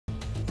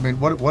I mean,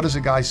 what does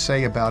a guy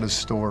say about his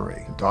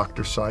story?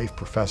 Dr. Seif,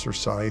 Professor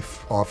Seif,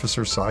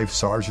 Officer Seif,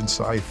 Sergeant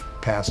Seif,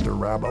 Pastor,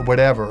 Rabbi,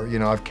 whatever. You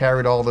know, I've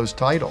carried all those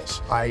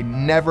titles. I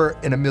never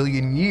in a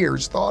million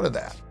years thought of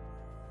that.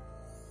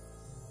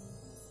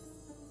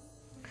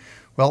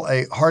 Well,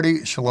 a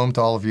hearty shalom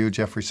to all of you.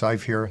 Jeffrey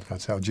Seif here.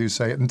 That's how Jews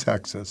say it in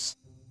Texas.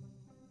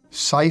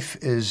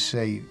 Seif is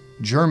a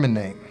German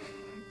name.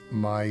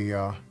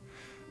 My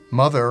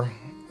mother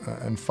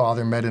and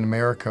father met in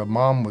America.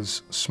 Mom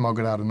was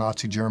smuggled out of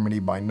Nazi Germany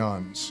by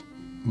nuns.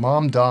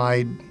 Mom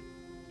died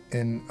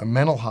in a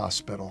mental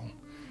hospital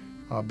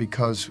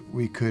because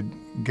we could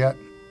get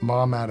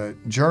Mom out of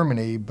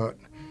Germany, but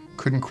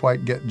couldn't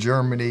quite get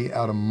Germany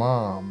out of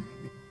Mom.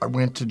 I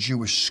went to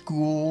Jewish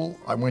school.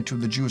 I went to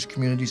the Jewish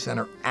Community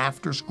Center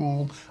after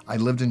school. I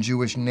lived in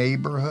Jewish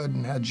neighborhood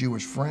and had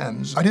Jewish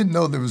friends. I didn't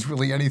know there was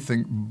really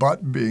anything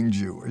but being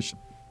Jewish.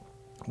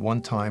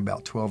 One time,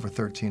 about 12 or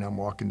 13, I'm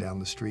walking down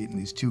the street and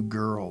these two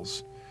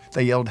girls,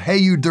 they yelled, "Hey,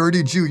 you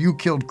dirty Jew, you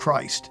killed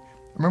Christ."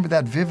 I remember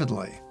that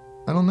vividly.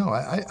 I don't know,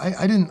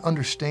 I didn't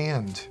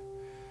understand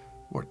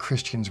what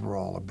Christians were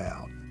all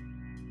about.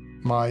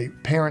 My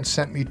parents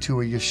sent me to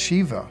a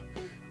yeshiva,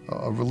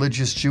 a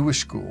religious Jewish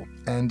school,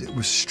 and it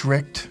was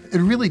strict.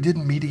 It really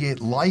didn't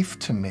mediate life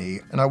to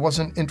me, and I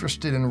wasn't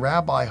interested in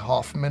Rabbi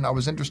Hoffman. I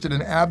was interested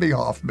in Abby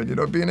Hoffman, you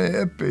know, being a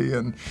hippie,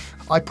 and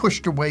I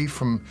pushed away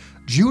from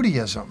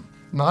Judaism,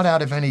 not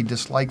out of any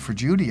dislike for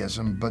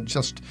Judaism, but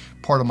just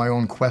part of my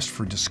own quest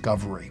for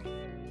discovery.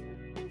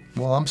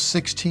 Well, I'm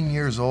 16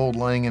 years old,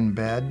 laying in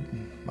bed.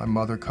 My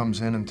mother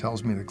comes in and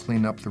tells me to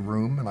clean up the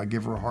room, and I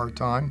give her a hard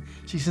time.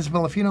 She says,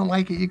 "Well, if you don't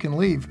like it, you can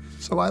leave."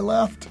 So I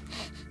left.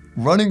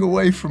 Running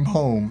away from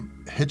home,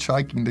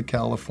 hitchhiking to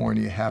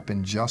California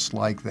happened just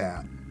like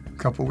that. A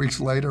couple weeks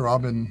later,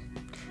 I'm in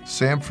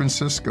San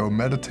Francisco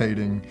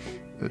meditating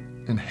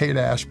in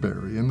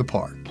Haight-Ashbury in the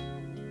park.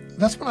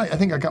 That's when I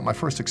think I got my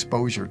first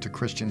exposure to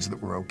Christians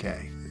that were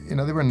okay. You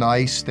know, they were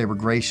nice, they were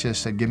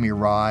gracious, they'd give me a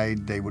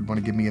ride, they would want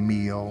to give me a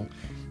meal.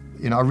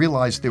 You know, I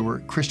realized there were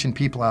Christian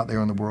people out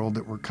there in the world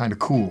that were kind of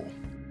cool.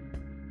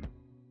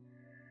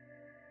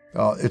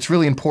 It's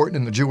really important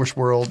in the Jewish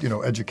world, you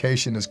know,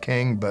 education is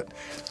king, but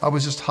I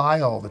was just high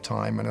all the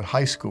time, and in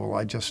high school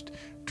I just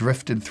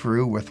drifted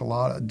through with a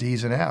lot of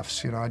D's and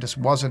F's. You know, I just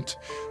wasn't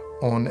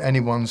on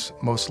anyone's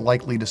most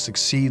likely to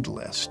succeed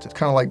list. It's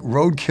kind of like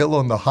roadkill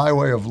on the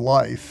highway of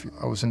life.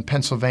 I was in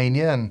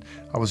Pennsylvania and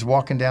I was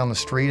walking down the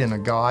street and a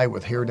guy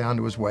with hair down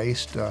to his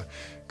waist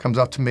comes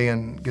up to me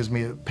and gives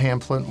me a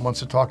pamphlet and wants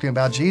to talk to me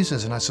about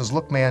Jesus. And I says,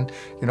 "Look, man,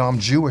 you know, I'm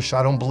Jewish,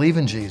 I don't believe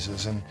in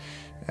Jesus." And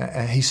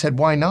he said,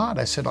 "Why not?"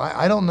 I said,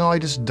 I don't know, I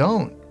just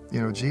don't.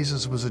 You know,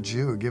 Jesus was a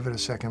Jew, give it a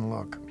second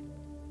look.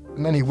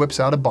 And then he whips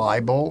out a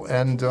Bible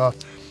and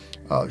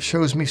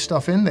shows me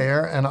stuff in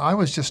there, and I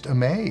was just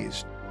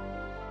amazed.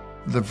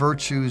 The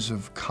virtues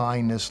of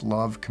kindness,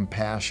 love,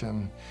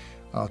 compassion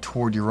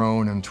toward your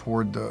own and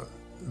toward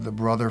the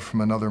brother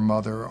from another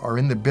mother are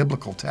in the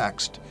biblical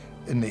text,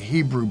 in the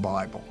Hebrew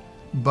Bible.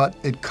 But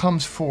it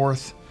comes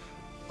forth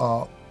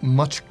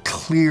much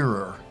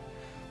clearer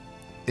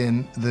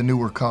in the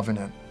newer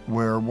covenant,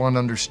 where one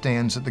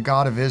understands that the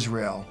God of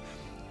Israel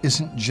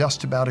isn't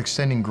just about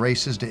extending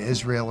graces to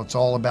Israel, it's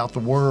all about the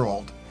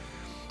world.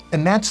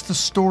 And that's the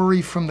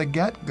story from the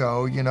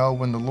get-go, you know,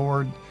 when the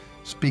Lord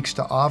speaks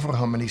to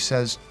Abraham and he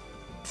says,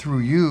 "Through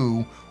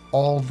you,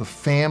 all the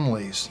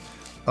families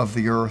of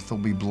the earth will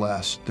be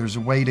blessed." There's a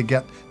way to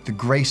get the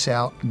grace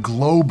out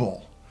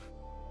global.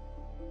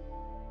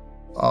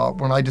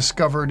 When I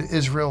discovered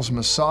Israel's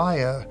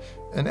Messiah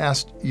and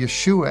asked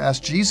Yeshua,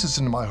 asked Jesus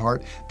into my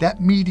heart,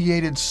 that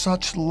mediated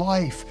such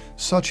life,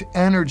 such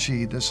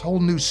energy, this whole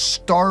new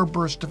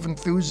starburst of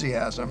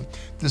enthusiasm,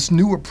 this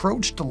new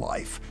approach to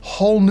life,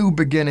 whole new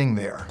beginning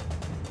there.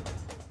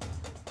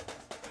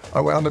 I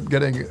wound up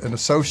getting an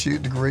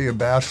associate degree, a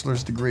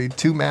bachelor's degree,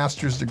 2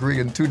 master's degrees,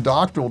 and 2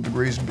 doctoral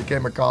degrees, and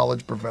became a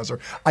college professor.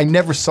 I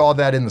never saw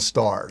that in the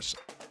stars.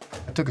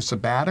 I took a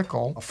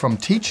sabbatical from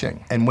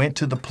teaching and went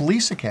to the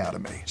police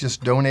academy,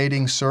 just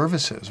donating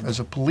services as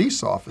a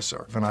police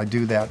officer. And I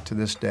do that to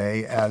this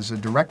day as a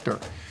director,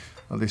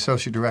 the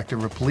associate director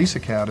of a police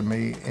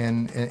academy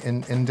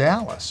in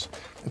Dallas.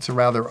 It's a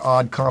rather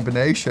odd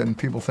combination.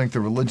 People think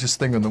the religious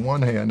thing on the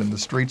one hand and the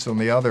streets on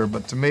the other,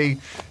 but to me,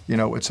 you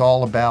know, it's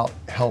all about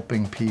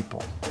helping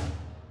people.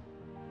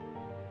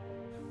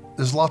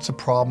 There's lots of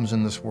problems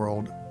in this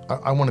world.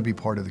 I want to be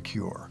part of the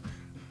cure.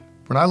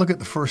 When I look at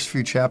the first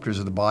few chapters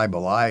of the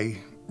Bible, I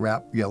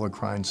wrap yellow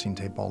crime scene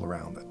tape all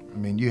around it. I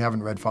mean, you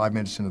haven't read 5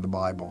 minutes into the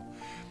Bible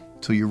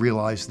till you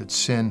realize that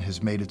sin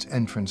has made its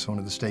entrance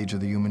onto the stage of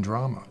the human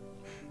drama.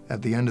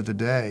 At the end of the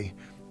day,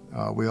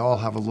 we all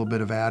have a little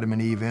bit of Adam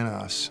and Eve in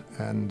us.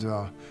 And,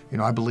 you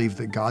know, I believe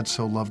that God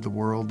so loved the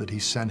world that he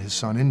sent his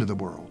son into the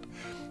world.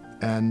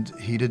 And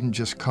he didn't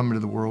just come into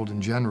the world in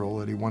general,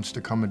 that he wants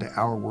to come into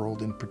our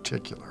world in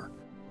particular.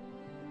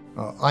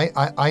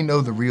 I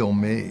know the real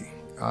me.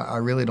 I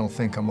really don't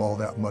think I'm all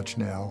that much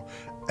now.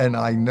 And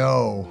I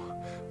know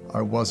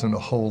I wasn't a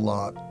whole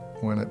lot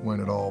when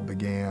it all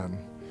began.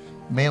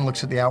 Man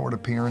looks at the outward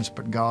appearance,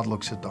 but God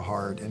looks at the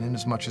heart. And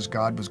inasmuch as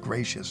God was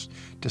gracious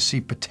to see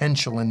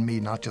potential in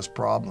me, not just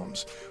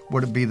problems,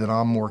 would it be that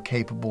I'm more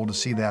capable to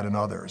see that in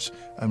others?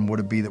 And would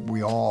it be that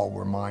we all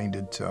were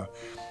minded to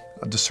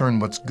discern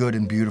what's good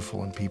and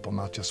beautiful in people,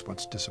 not just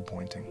what's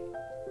disappointing?